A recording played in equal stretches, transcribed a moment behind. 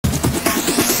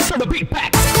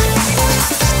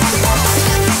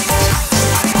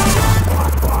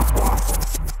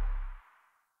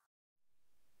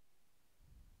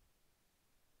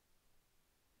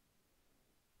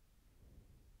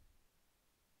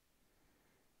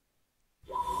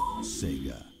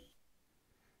Sega.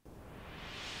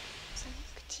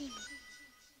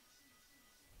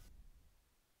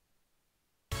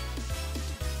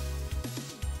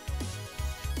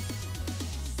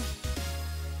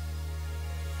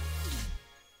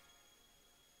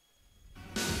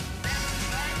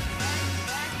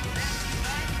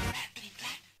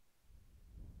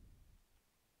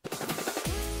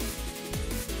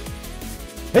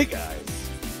 Hey guys,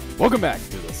 welcome back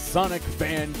to the Sonic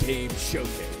Fan Game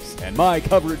Showcase and my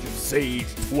coverage of Sage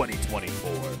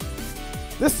 2024.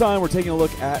 This time we're taking a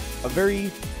look at a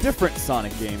very different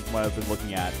Sonic game from what I've been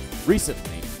looking at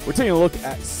recently. We're taking a look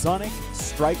at Sonic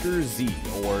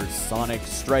StrikerZ, or Sonic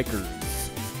StrikerZ.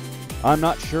 I'm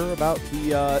not sure about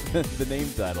the the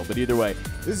name title, but either way,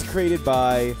 this is created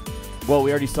by, well,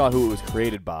 we already saw who it was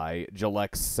created by,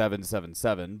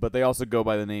 Jalex777, but they also go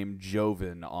by the name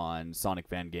Joven on Sonic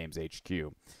Fan Games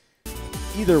HQ.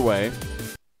 Either way,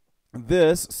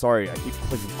 this, sorry, I keep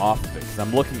clicking off of it because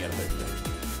I'm looking at other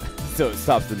things, so it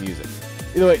stops the music.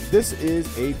 Either way, this is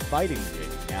a fighting game.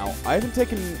 Now, I've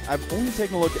only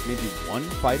taken a look at maybe one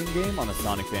fighting game on the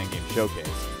Sonic Fan Game Showcase,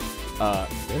 a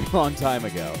very long time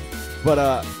ago, but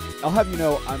I'll have you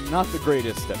know, I'm not the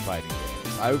greatest at fighting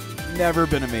games. I've never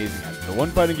been amazing at it. The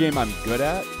one fighting game I'm good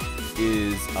at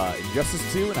is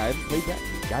Injustice 2, and I haven't played that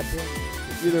in goddamn.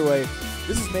 Either way,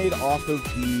 this is made off of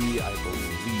the, I believe,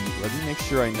 let me make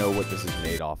sure I know what this is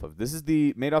made off of. This is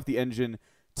made off the engine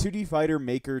 2D Fighter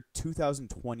Maker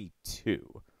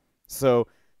 2022. So,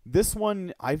 this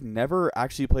one, I've never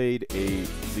actually played at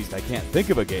least I can't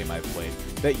think of a game I've played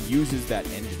that uses that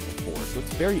engine before, so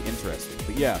it's very interesting.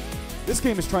 But yeah, this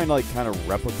game is trying to like kind of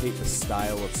replicate the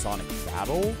style of Sonic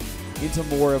Battle into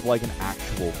more of like an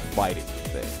actual fighting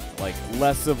thing. Like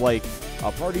less of like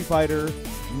a party fighter,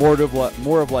 more of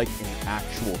like an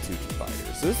actual 2D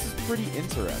fighter. So this is pretty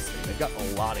interesting. They've got a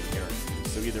lot of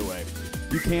characters. So either way,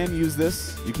 you can use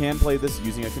this. You can play this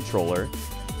using a controller.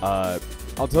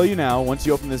 I'll tell you now, once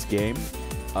you open this game,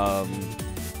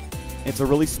 it's a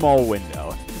really small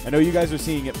window. I know you guys are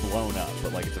seeing it blown up,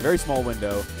 but like it's a very small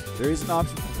window. There is an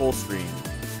option for full screen,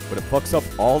 but it fucks up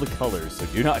all the colors, so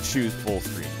do not choose full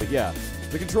screen. But yeah,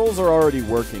 the controls are already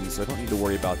working, so I don't need to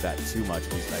worry about that too much,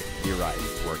 at least I theorize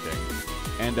it's working.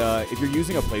 And if you're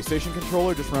using a PlayStation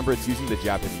controller, just remember it's using the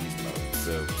Japanese mode,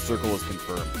 so circle is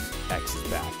confirmed, X is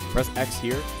back. Press X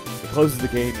here, it closes the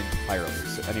game entirely.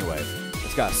 So anyway,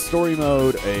 it's got a story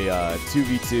mode, a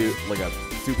 2v2, like a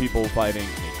two people fighting,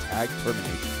 and a tag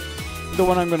termination. The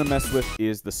one I'm going to mess with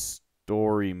is the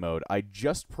story mode. I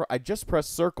just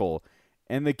pressed circle,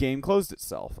 and the game closed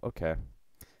itself. Okay.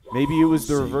 Maybe it was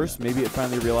the reverse. Maybe it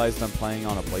finally realized I'm playing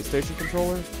on a PlayStation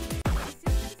controller.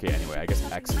 Okay, anyway, I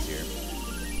guess X is here.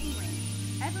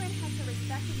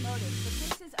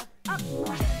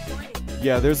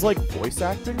 Yeah, there's like voice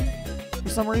acting for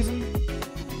some reason.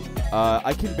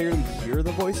 I can barely hear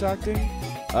the voice acting,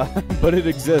 but it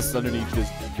exists underneath this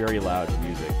very loud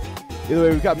music. Either way,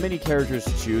 we've got many characters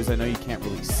to choose. I know you can't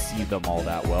really see them all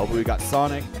that well, but we've got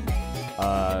Sonic.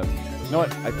 You know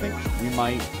what? I think we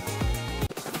might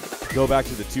go back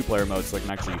to the two-player mode so I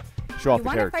can actually show off the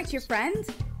characters. You want to fight your friend?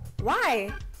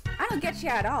 Why? I don't get you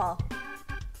at all.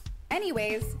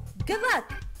 Anyways, good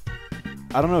luck.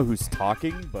 I don't know who's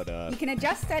talking, but you can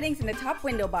adjust settings in the top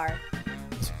window bar.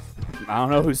 I don't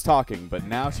know who's talking, but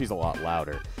now she's a lot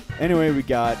louder. Anyway, we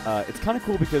got, it's kind of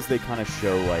cool because they kind of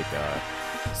show, like,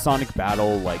 Sonic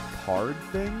Battle, like, card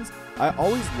things. I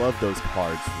always love those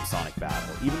cards from Sonic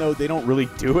Battle. Even though they don't really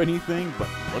do anything but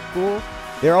look cool,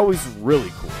 they're always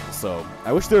really cool. So,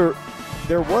 I wish there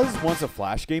was once a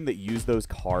Flash game that used those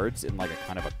cards in, like, a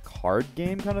kind of a card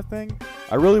game kind of thing.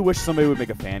 I really wish somebody would make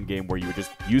a fan game where you would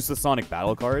just use the Sonic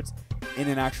Battle cards in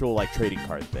an actual, like, trading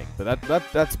card thing. But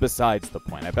that's besides the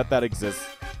point. I bet that exists,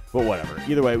 but whatever.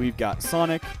 Either way, we've got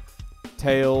Sonic,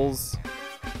 Tails,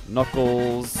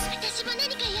 Knuckles,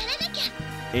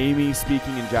 Amy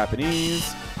speaking in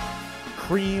Japanese,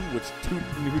 Cream,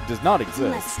 who does not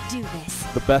exist. Let's do this.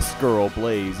 The best girl,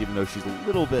 Blaze, even though she's a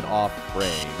little bit off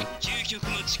frame.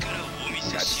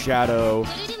 We got Shadow,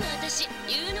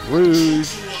 Rouge,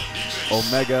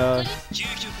 Omega,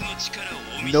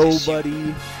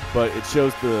 Nobody, but it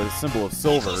shows the symbol of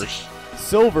silver.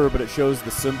 Silver, but it shows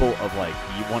the symbol of like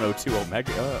E102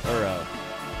 Omega or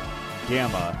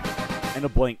Gamma, and a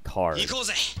blank card.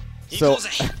 So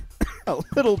a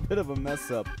little bit of a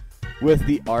mess up with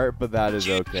the art, but that is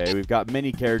okay. We've got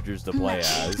many characters to play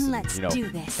as. Let's do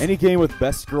this. Any game with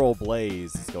Best Girl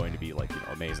Blaze is going to be like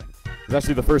amazing. It's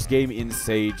actually the first game in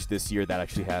Sage this year that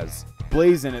actually has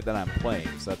Blaze in it that I'm playing.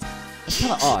 So that's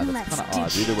kind of odd. That's kind of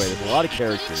odd. Either way, there's a lot of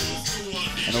characters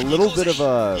and a little bit of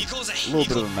a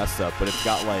mess up, but it's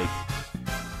got like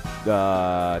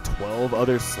 12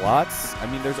 other slots. I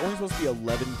mean, there's only supposed to be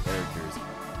 11 characters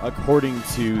according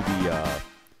to the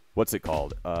what's it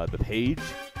called? The page.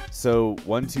 So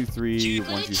 1, 2, 3,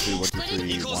 1, 2, 3, 1, 2,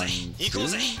 3, 1, 2.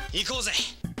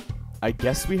 I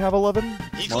guess we have 11.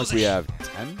 More like we have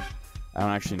 10. I don't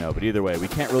actually know, but either way, we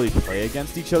can't really play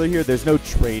against each other here. There's no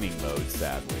training mode,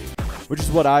 sadly, which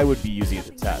is what I would be using at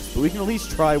the test. But we can at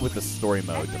least try with the story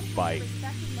mode to fight.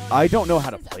 I don't know how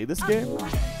to play this game,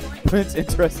 but it's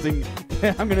interesting.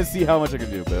 I'm going to see how much I can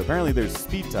do. But apparently there's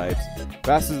speed types,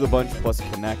 fast as the bunch plus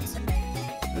connect.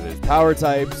 There's power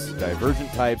types, divergent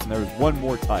types, and there's one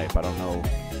more type. I don't know,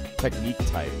 technique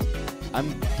type.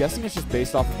 I'm guessing it's just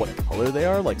based off of what color they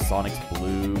are, like Sonic's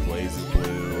blue, Blaze is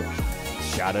blue,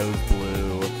 Shadow's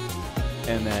blue,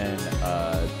 and then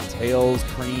Tails,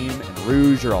 Cream, and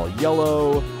Rouge are all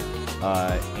yellow.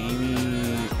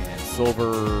 Amy and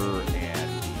Silver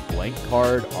and the Blank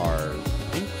card are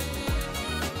pink.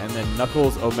 And then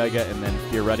Knuckles, Omega, and then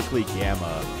theoretically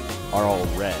Gamma are all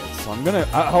red. So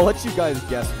I'll let you guys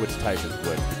guess which type is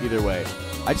which. But either way,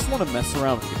 I just want to mess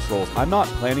around with the controls. I'm not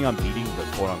planning on beating the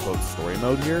quote-unquote story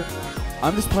mode here.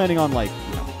 I'm just planning on, like,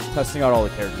 you know, testing out all the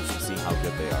characters and seeing how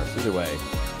good they are. So either way,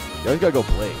 you always gotta go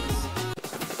Blaze.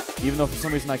 Even though for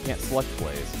some reason I can't select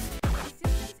Blaze.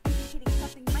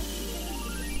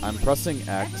 I'm pressing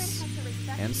X,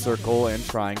 and circle, and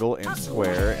triangle, and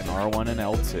square, and R1 and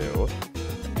L2.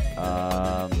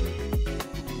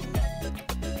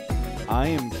 I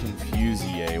am confused,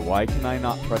 EA. Why can I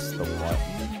not press the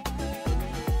button?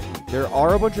 There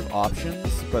are a bunch of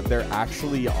options, but they're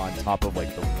actually on top of,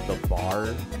 like, the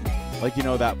bar. Like, you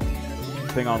know, that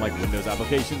thing on, like, Windows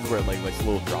applications where it, like,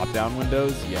 little drop-down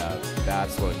windows? Yeah,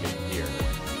 that's what I'm getting here.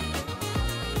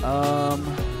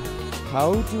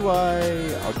 How do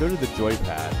I'll go to the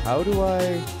joypad. How do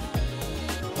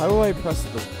I press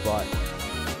the button?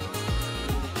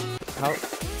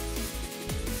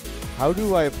 How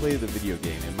do I play the video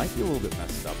game? It might be a little bit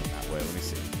messed up in that way. Let me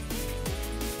see.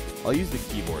 I'll use the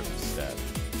keyboard instead.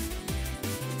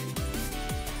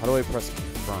 How do I press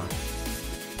confirm?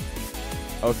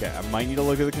 Okay, I might need to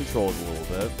look at the controls a little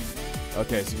bit.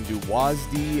 Okay, so you can do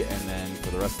WASD, and then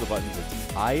for the rest of the buttons,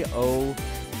 it's I, O,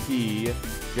 P,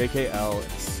 JKL,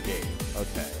 and escape.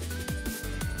 Okay.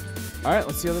 Alright,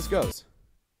 let's see how this goes.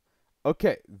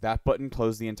 Okay, that button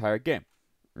closed the entire game.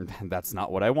 That's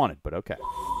not what I wanted, but okay.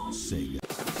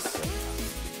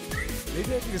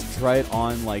 Maybe I can just try it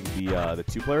on, like, the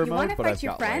two-player mode, but I've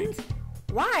got, friend? Like...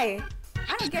 Why?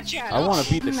 I don't get you at I all. want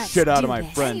to beat the shit out of my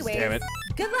friends, Anyways, damn it.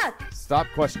 Good luck. Stop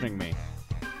questioning me.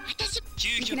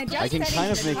 You can adjust I can settings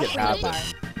kind of in the make it top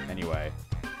happen. bar. Anyway.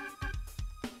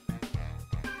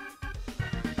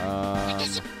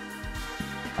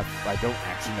 I don't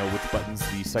actually know which buttons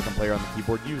the second player on the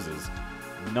keyboard uses.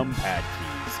 Numpad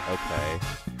keys. Okay.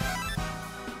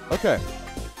 Okay.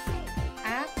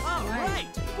 All right,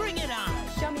 bring it on.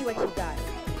 Show me what you got.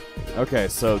 Okay,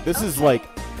 so this is like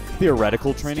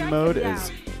theoretical training mode.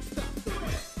 Is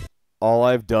all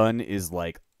I've done is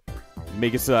like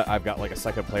make it so that I've got like a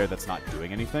second player that's not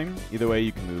doing anything. Either way,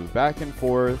 you can move back and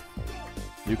forth.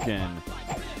 You can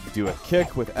do a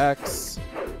kick with X,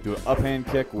 do an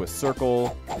uphand kick with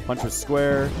circle, punch with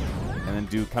square, and then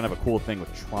do kind of a cool thing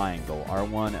with triangle.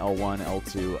 R1, L1,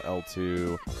 L2,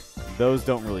 L2. Those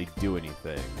don't really do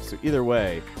anything. So either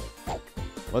way,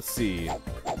 let's see.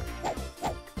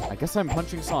 I guess I'm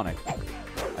punching Sonic.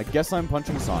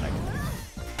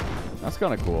 That's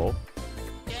kind of cool.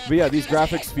 But yeah, these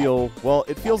graphics feel, well,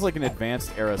 it feels like an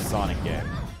advanced era Sonic game.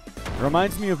 It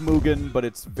reminds me of Mugen, but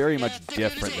it's very much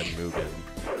different than Mugen.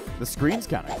 The screen's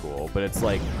kind of cool, but it's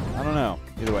like, I don't know.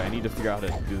 Either way, I need to figure out how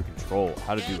to do the control,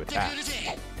 how to do attacks.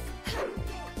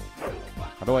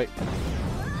 How do I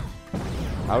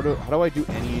do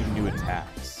any new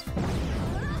attacks?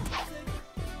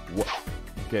 What?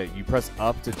 Okay, you press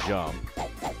up to jump.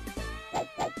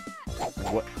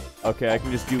 What? Okay, I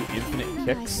can just do infinite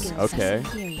kicks. Okay.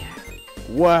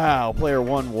 Wow, player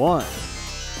 1 won.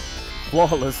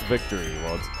 Flawless victory.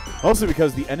 Well, it's mostly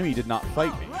because the enemy did not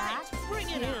fight me.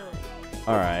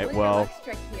 Alright, well,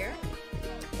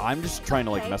 I'm just trying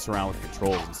to like mess around with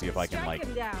controls and see if I can like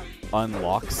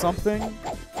unlock something.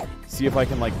 See if I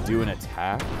can like do an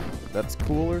attack that's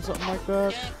cool or something like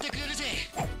that.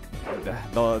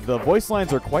 The voice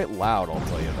lines are quite loud, I'll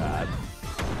tell you that.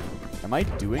 Am I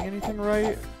doing anything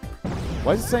right?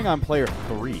 Why is it saying I'm player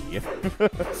 3?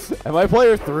 Am I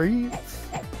player 3?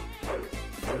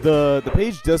 The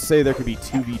page does say there could be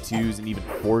 2v2s and even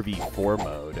 4v4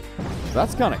 mode. So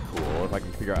that's kind of cool. if I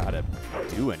can figure out how to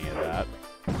do any of that.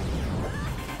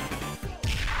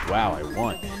 Wow, I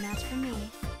won. Be a match for me.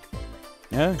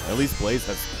 Yeah, at least Blaze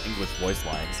has English voice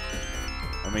lines.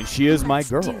 I mean, she is my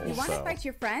girl, do You want to so. fight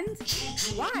your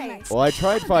friends? Why? Well, I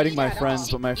tried fighting my at friends,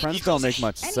 all. but my friends don't make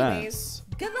much Anyways, sense.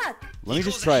 good luck. Let me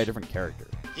just try a different character.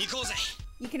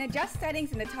 You can adjust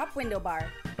settings in the top window bar.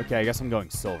 Okay, I guess I'm going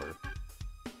silver.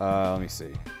 Let me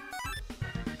see.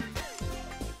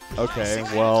 Okay,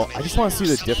 well, I just want to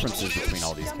see the differences between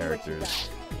all these characters.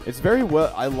 It's very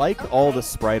well. I like all the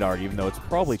sprite art, even though it's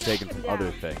probably taken from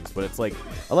other things. But it's like,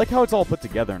 I like how it's all put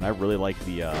together, and I really like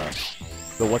the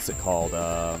what's it called?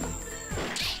 Oh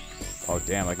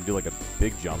damn, I can do like a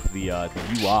big jump. The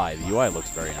UI. The UI looks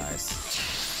very nice.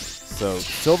 So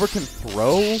Silver can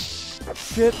throw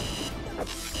shit.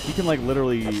 He can like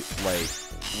literally like.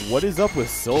 What is up with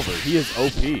Silver? He is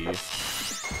OP.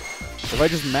 If I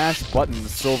just mash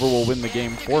buttons, Silver will win the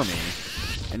game for me.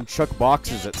 And chuck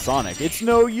boxes at Sonic. It's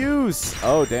no use!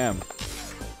 Oh, damn.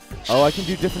 Oh, I can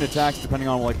do different attacks depending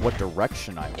on, like, what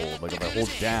direction I hold. Like, if I hold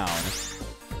down,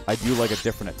 I do, like, a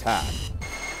different attack.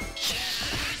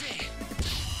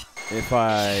 If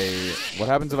I... What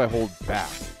happens if I hold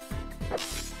back?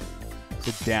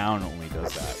 So down only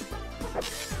does that.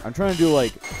 I'm trying to do,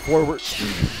 like, forward...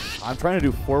 I'm trying to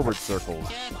do forward circles.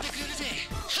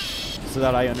 So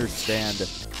that I understand.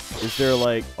 Is there,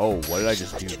 like... Oh, what did I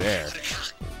just do there?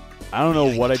 I don't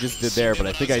know what I just did there, but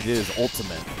I think I did his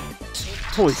ultimate.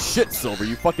 Holy shit, Silver,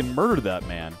 you fucking murdered that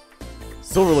man.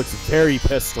 Silver looks very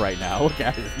pissed right now. Look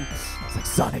at him. It's like,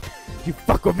 Sonic, you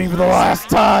fuck with me for the last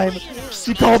time.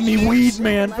 You called me Weed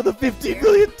Man for the 50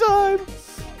 millionth time.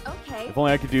 Okay. If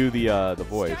only I could do the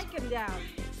voice. Strike him down.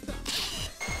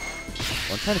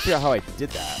 Well, I'm trying to figure out how I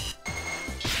did that.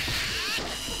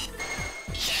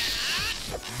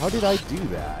 How did I do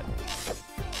that?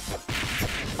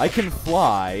 I can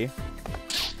fly.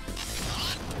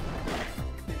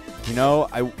 You know,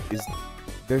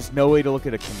 there's no way to look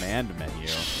at a command menu.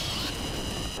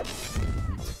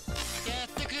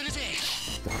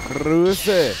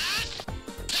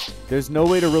 There's no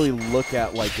way to really look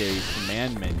at like a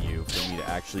command menu for me to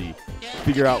actually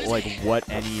figure out like what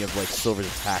any of like Silver's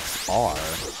attacks are,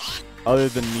 other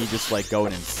than me just like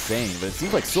going insane. But it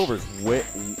seems like Silver's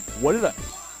what did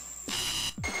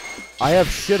I have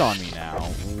shit on me now.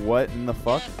 What in the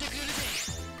fuck?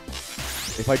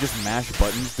 If I just mash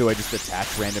buttons, do I just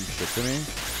attach random shit to me?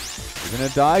 You're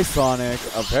gonna die, Sonic,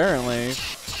 apparently.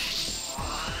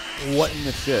 What in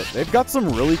the shit? They've got some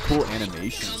really cool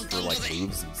animations for, like,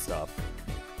 moves and stuff.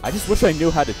 I just wish I knew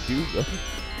how to do them.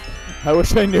 I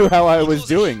wish I knew how I was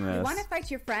doing You this. want to fight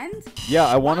your friends? Yeah,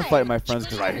 I want to Why? fight my friends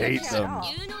because I I don't hate get you at them.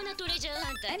 all.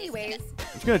 Anyways, I'm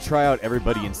just gonna try out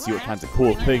everybody and see what kinds of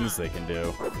cool things they can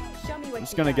do. show me what I'm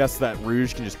just you gonna got. guess that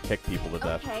Rouge can just kick people to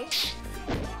death. Okay.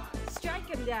 Strike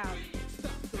him down.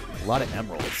 A lot of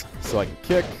emeralds. So I can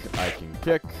kick, I can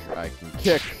kick, I can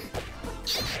kick.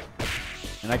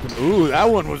 And I can... Ooh, that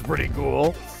one was pretty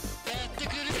cool.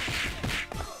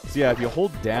 So yeah, if you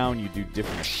hold down, you do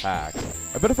different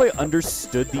attacks. I bet if I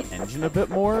understood the engine a bit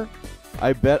more,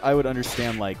 I bet I would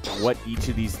understand, like, what each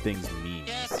of these things means.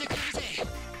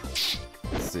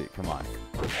 Let's see, come on.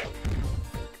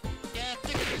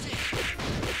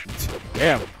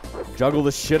 Damn. Juggle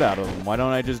the shit out of them. Why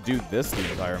don't I just do this the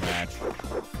entire match?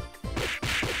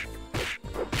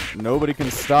 Nobody can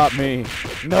stop me.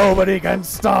 Nobody can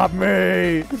stop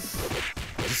me!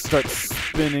 Just start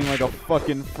spinning like a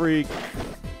fucking freak.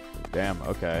 Damn,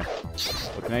 okay.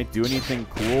 Well, can I do anything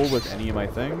cool with any of my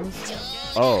things?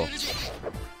 Oh.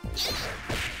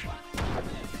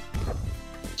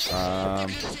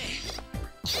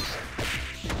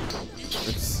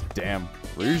 Damn.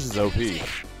 Rouge is OP.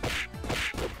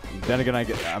 Then again,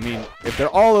 I mean, if they're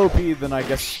all OP, then I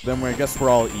guess we're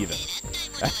all even.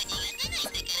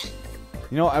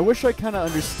 You know, I wish I kind of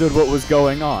understood what was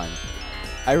going on.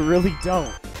 I really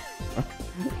don't.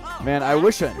 Man, I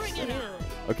wish I understood.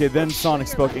 Okay, then Sonic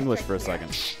spoke English for a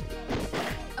second.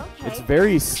 Okay. It's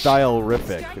very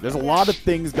style-rific. There's a lot of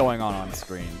things going on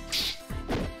screen.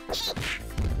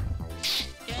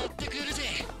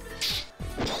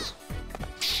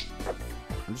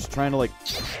 I'm just trying to, like...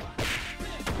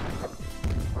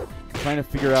 trying to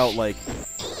figure out, like,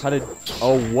 how to...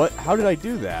 Oh, what? How did I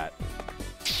do that?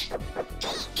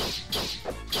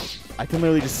 I can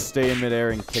literally just stay in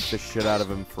midair and kick the shit out of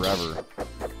him forever.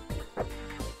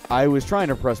 I was trying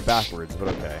to press backwards, but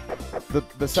okay.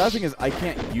 The sad thing is I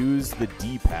can't use the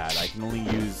D-pad. I can only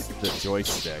use the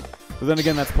joystick. But then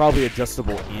again, that's probably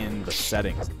adjustable in the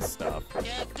settings and stuff.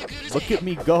 Look at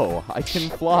me go. I can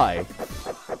fly.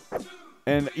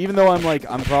 And even though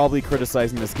I'm probably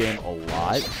criticizing this game a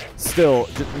lot, still,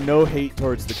 just no hate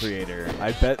towards the creator.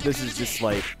 I bet this is just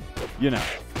like, you know,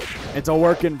 it's a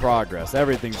work in progress.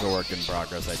 Everything's a work in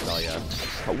progress, I tell ya.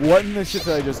 What in the shit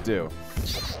did I just do?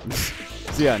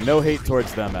 So yeah, no hate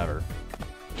towards them ever.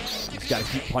 Just gotta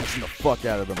keep punching the fuck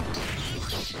out of them.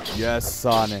 Yes,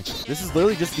 Sonic. This is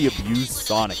literally just the abused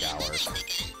Sonic hour.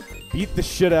 Beat the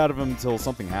shit out of him until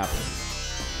something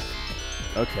happens.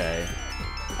 Okay.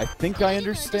 I think I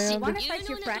understand.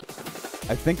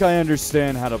 I think I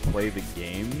understand how to play the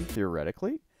game,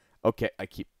 theoretically. Okay,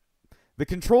 the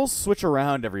controls switch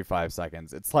around every 5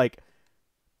 seconds. It's like,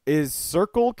 is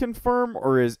circle confirm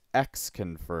or is X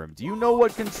confirm? Do you know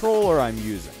what controller I'm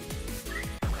using?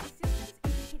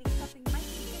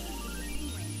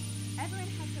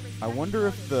 I wonder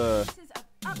if the...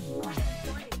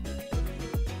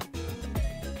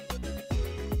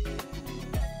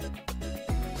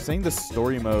 Saying the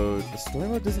story mode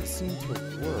doesn't seem to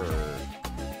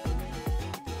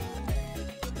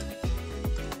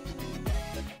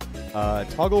work.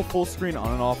 Toggle full screen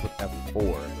on and off with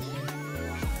F4.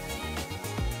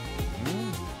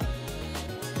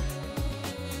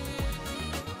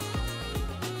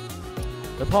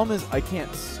 The problem is I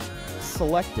can't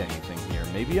select anything here.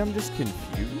 Maybe I'm just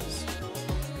confused,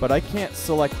 but I can't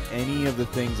select any of the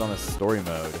things on the story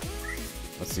mode.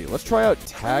 Let's see. Let's try out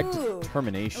tagged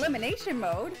termination. Elimination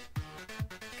mode.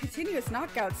 Continuous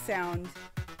knockout sound.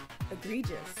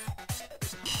 Egregious.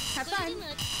 Have fun.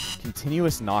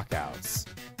 Continuous knockouts.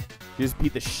 You just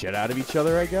beat the shit out of each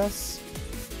other, I guess.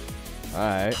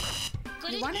 Alright.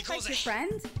 You want to fight your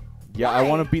friend? Yeah, I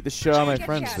want to beat the shit out of my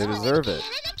friends. They deserve it.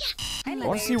 I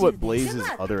want to see what Blaze's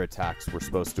luck. other attacks were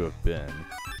supposed to have been.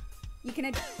 You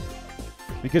can.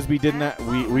 Because we didn't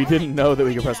we didn't know that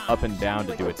we could press up and down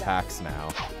to do attacks now.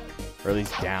 Or at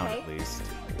least down at least.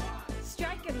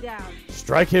 Strike him down.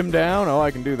 Strike him down? Oh, I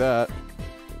can do that.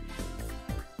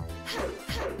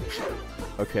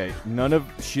 Okay,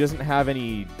 she doesn't have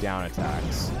any down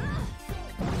attacks.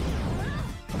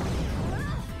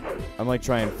 I'm like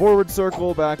trying forward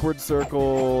circle, backward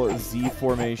circle, Z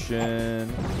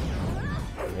formation,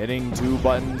 hitting 2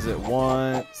 buttons at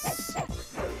once.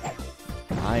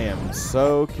 I am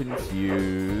so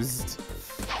confused.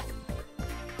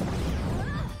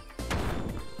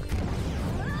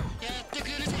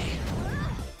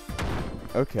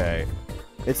 Okay.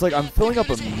 It's like I'm filling up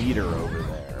a meter over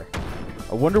there.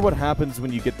 I wonder what happens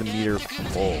when you get the meter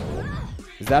full.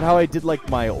 Is that how I did like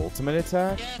my ultimate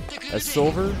attack as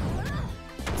Silver?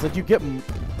 It's like you get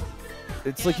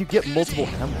multiple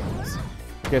emeralds.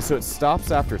 Okay, so it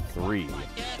stops after 3.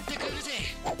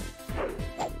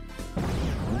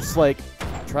 I'm just like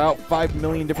try out 5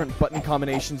 million different button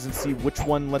combinations and see which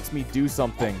one lets me do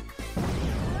something.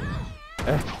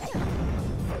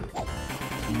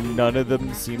 None of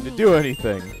them seem to do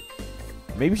anything.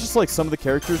 Maybe it's just like some of the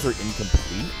characters are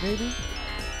incomplete, maybe?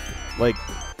 Like,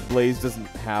 Blaze doesn't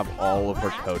have all of her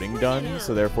coding done,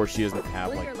 so therefore she doesn't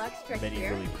have like many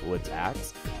really cool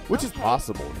attacks. Which is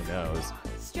possible, who knows.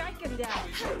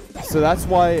 So that's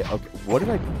why... Okay,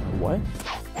 what?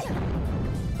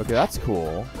 Okay, that's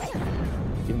cool.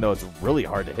 Even though it's really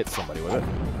hard to hit somebody with it.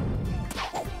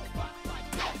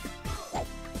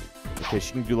 Okay,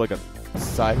 she can do like a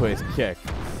sideways kick.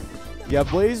 Yeah,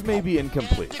 Blaze may be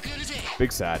incomplete.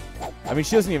 Big sad. I mean,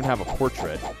 she doesn't even have a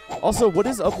portrait. Also, what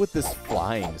is up with this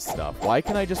flying stuff? Why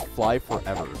can't I just fly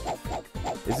forever?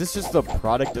 Is this just a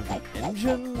product of the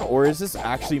engine? Or is this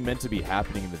actually meant to be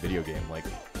happening in the video game? Like,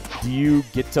 do you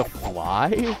get to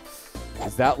fly?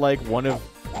 Is that like one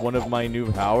of my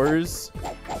new powers?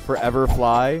 Forever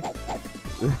fly?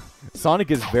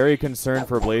 Sonic is very concerned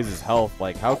for Blaze's health.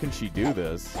 Like, how can she do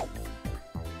this?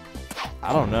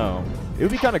 I don't know. It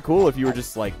would be kind of cool if you were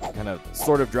just like kind of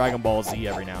sort of Dragon Ball Z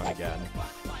every now and again.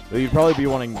 But you'd probably be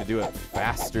wanting to do it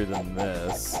faster than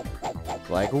this.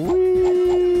 Like,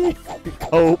 whee!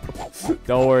 Cope.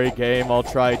 Don't worry, game. I'll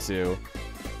try to.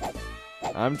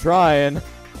 I'm trying.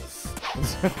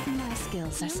 My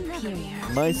skills are superior.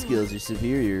 My skills are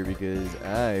superior because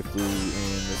I flew in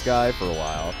the sky for a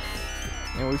while.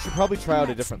 And we should probably try out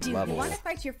a different level.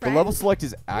 The level select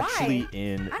is actually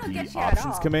in the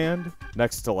options command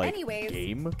next to like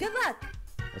game. Good luck.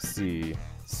 Let's see.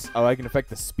 Oh, I can affect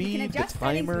the speed, the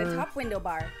timer. In the top window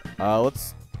bar.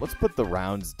 Let's put the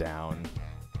rounds down.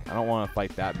 I don't want to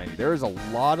fight that many. There's a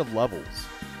lot of levels.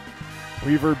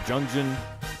 Reverb Junction,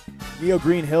 Neo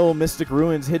Green Hill, Mystic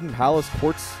Ruins, Hidden Palace,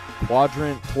 Quartz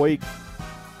Quadrant, Toy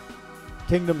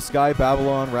Kingdom, Sky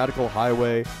Babylon, Radical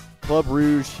Highway, Club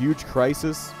Rouge, Huge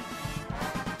Crisis.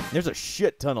 There's a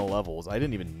shit ton of levels. I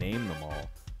didn't even name them all.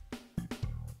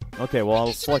 Okay, well,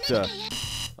 I'll select a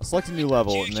new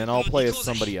level, and then I'll play as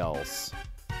somebody else.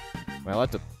 Am I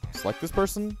allowed to select this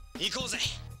person?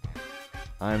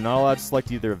 I'm not allowed to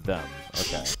select either of them.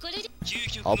 Okay.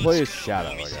 I'll play as Shadow,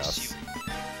 I guess.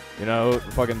 You know,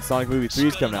 fucking Sonic Movie 3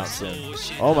 is coming out soon.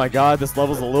 Oh my god, this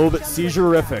level's a little bit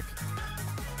seizure-rific.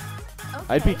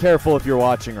 I'd be careful if you're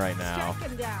watching right now.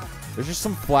 There's just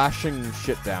some flashing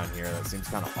shit down here that seems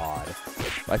kind of odd.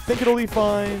 I think it'll be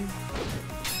fine.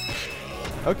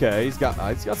 Okay, he's got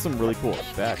some really cool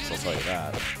effects, I'll tell you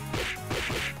that.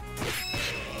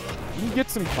 You can get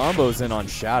some combos in on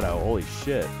Shadow, holy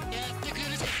shit.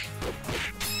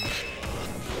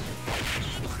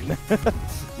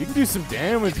 You can do some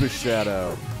damage with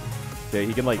Shadow. Okay,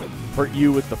 he can like hurt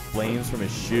you with the flames from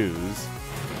his shoes.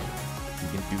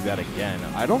 He can do that again.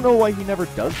 I don't know why he never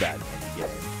does that in any game.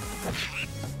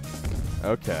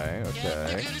 Okay,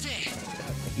 okay.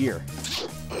 Here.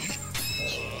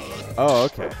 Oh,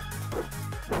 okay.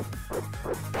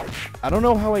 I don't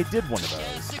know how I did one of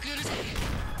those.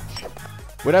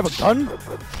 Wait, I have a gun?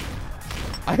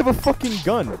 I have a fucking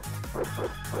gun.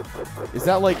 Is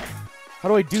that like... How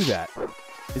do I do that?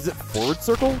 Is it forward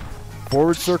circle?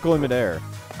 Forward circle in midair.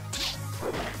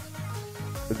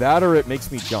 That or it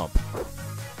makes me jump.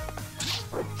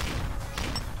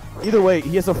 Either way,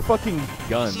 he has a fucking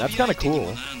gun. That's kind of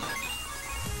cool.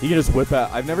 He can just whip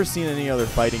out. I've never seen any other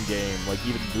fighting game, like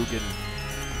even Mugen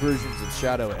versions of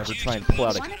Shadow, ever try and pull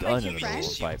out a gun in the middle of a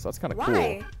fight. So that's kind of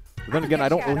cool. But then again, I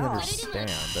don't really understand.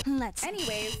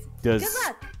 Anyways, Does good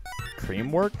luck.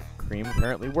 Cream work? Cream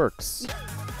apparently works.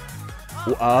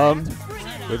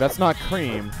 Wait, that's not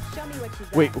Cream. Show me what you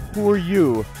got. Wait, who are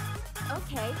you?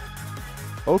 Okay.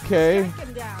 Okay. Strike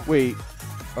him down. Wait.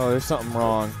 Oh, there's something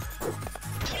wrong.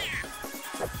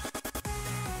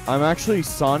 I'm actually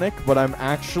Sonic, but I'm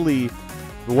actually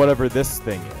whatever this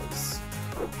thing is.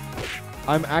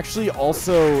 I'm actually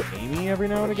also Amy every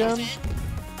now and again.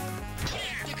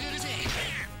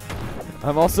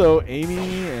 I'm also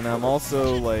Amy, and I'm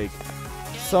also, like,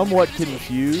 somewhat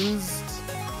confused.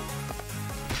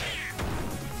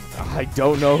 I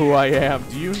don't know who I am.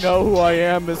 Do you know who I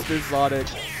am, Mr. Sonic?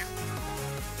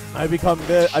 I become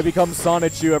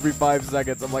Sonichu every 5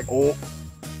 seconds. I'm like, oh.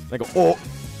 I go, oh.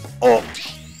 Oh.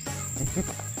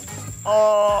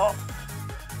 Oh.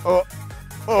 Oh.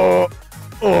 Oh.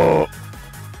 Oh.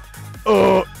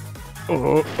 Oh.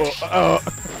 Oh. Oh.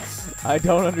 I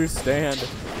don't understand.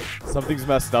 Something's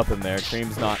messed up in there.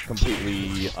 Cream's not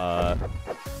completely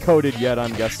coded yet,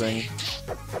 I'm guessing.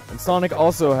 And Sonic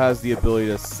also has the ability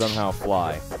to somehow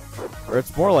fly. Or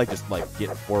it's more like just like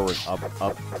get forward,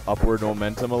 upward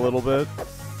momentum a little bit.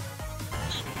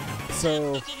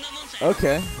 So,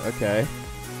 okay.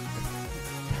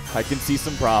 I can see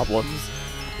some problems.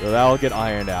 So that'll get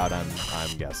ironed out, I'm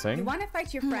guessing. You want to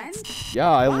fight your friend? Yeah,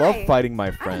 I Why? love fighting my I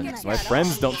don't friends. get My that at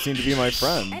friends all. don't seem to be my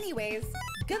friends. Anyways,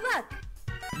 good luck.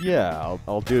 Yeah,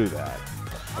 I'll do that.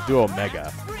 I'll do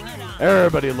Omega.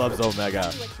 Everybody loves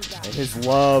Omega. And his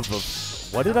love of...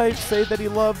 What did I say that he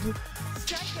loved?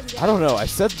 I don't know. I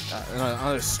said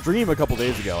on a stream a couple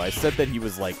days ago, I said that he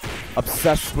was, like,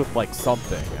 obsessed with, like,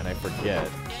 something, and I forget.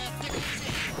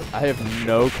 I have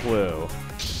no clue.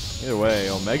 Either way,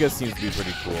 Omega seems to be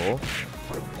pretty cool.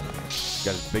 He's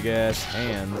got his big-ass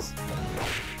hands.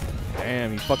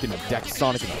 Damn, he fucking decked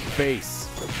Sonic in the face.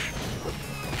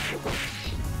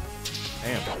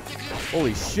 Damn.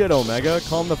 Holy shit, Omega.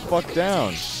 Calm the fuck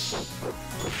down.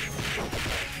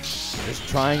 Just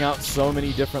trying out so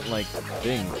many different, like,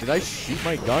 things. Did I shoot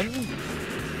my gun?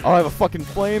 Oh, I have a fucking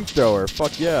flamethrower.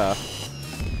 Fuck yeah.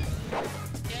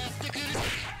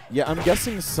 Yeah, I'm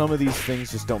guessing some of these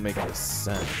things just don't make any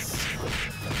sense.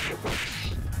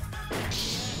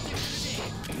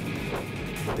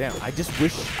 Damn, I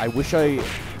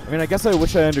mean, I guess I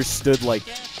wish I understood, like,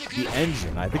 the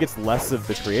engine. I think it's less of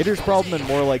the creator's problem and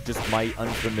more like just my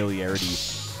unfamiliarity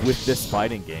with this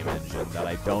fighting game engine, that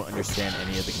I don't understand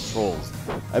any of the controls.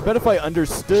 I bet if I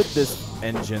understood this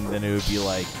engine, then it would be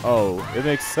like, oh, it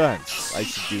makes sense. I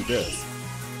should do this.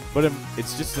 But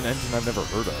it's just an engine I've never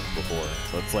heard of before.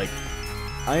 So it's like,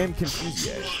 I am confused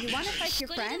yet. You want to fight your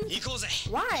friend?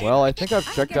 Why? Well, I think I've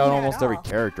don't checked get out that almost at every all.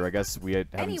 character. I guess we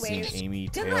haven't Anyways, seen Amy,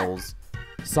 good Tails,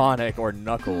 Sonic, or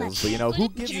Knuckles. But, you know, who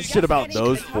gives a shit about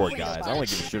those 4 guys? I only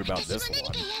give a shit about this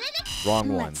one.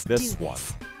 Wrong one. This one.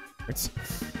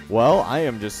 Well,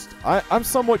 I'm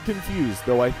somewhat confused,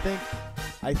 though I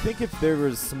think if there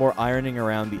was some more ironing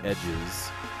around the edges,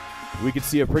 we could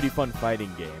see a pretty fun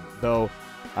fighting game. Though,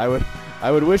 I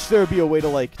would wish there would be a way to,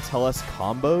 like, tell us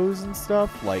combos and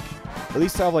stuff. Like, at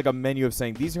least have, like, a menu of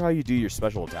saying, these are how you do your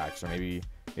special attacks. Or maybe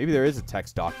there is a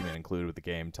text document included with the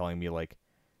game telling me, like,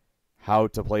 how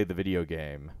to play the video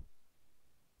game.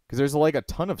 Because there's like a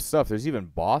ton of stuff. There's even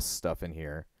boss stuff in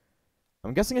here.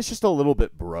 I'm guessing it's just a little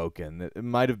bit broken. It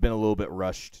might have been a little bit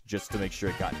rushed just to make sure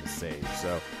it got into save.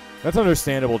 So that's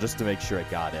understandable just to make sure it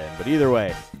got in. But either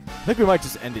way, I think we might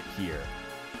just end it here.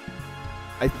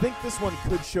 I think this one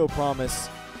could show promise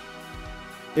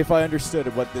if I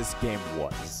understood what this game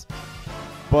was.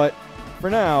 But for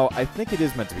now, I think it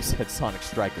is meant to be said Sonic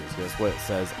StrikerZ, because that's what it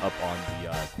says up on the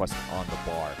quest on the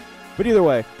bar. But either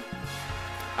way,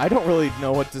 I don't really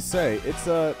know what to say. It's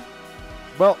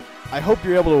well, I hope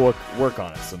you're able to work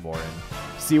on it some more and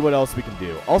see what else we can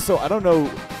do. Also, I don't know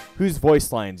whose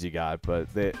voice lines you got, but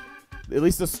at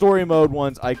least the story mode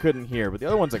ones I couldn't hear, but the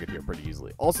other ones I could hear pretty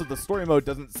easily. Also, the story mode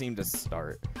doesn't seem to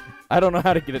start. I don't know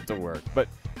how to get it to work, but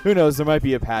who knows? There might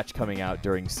be a patch coming out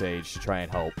during Sage to try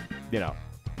and help, you know,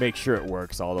 make sure it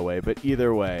works all the way. But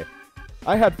either way,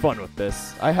 I had fun with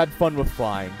this. I had fun with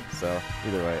flying, so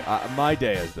either way, my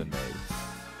day has been made.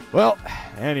 Well,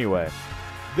 anyway,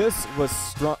 this was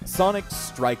Sonic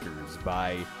StrikerZ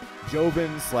by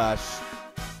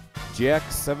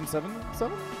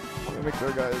Joven/GX777? Let me make sure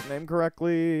I got his name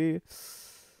correctly.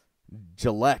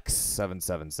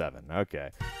 Jalex777.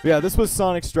 Okay. But yeah, this was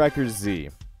Sonic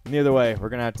StrikerZ. And either way, we're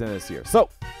going to have to end this here. So,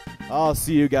 I'll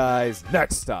see you guys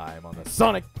next time on the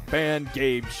Sonic Fan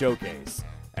Game Showcase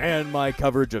and my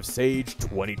coverage of Sage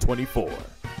 2024.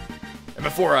 And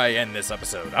before I end this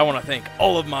episode, I want to thank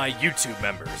all of my YouTube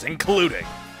members, including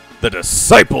the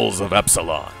Disciples of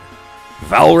Epsilon,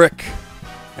 Valric,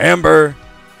 Amber,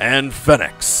 and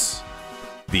Phoenix,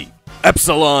 the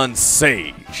Epsilon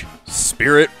Sage,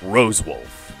 Spirit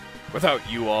Rosewolf. Without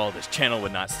you all, this channel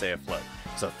would not stay afloat.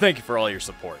 So thank you for all your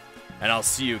support, and I'll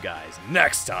see you guys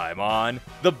next time on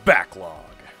The Backlog.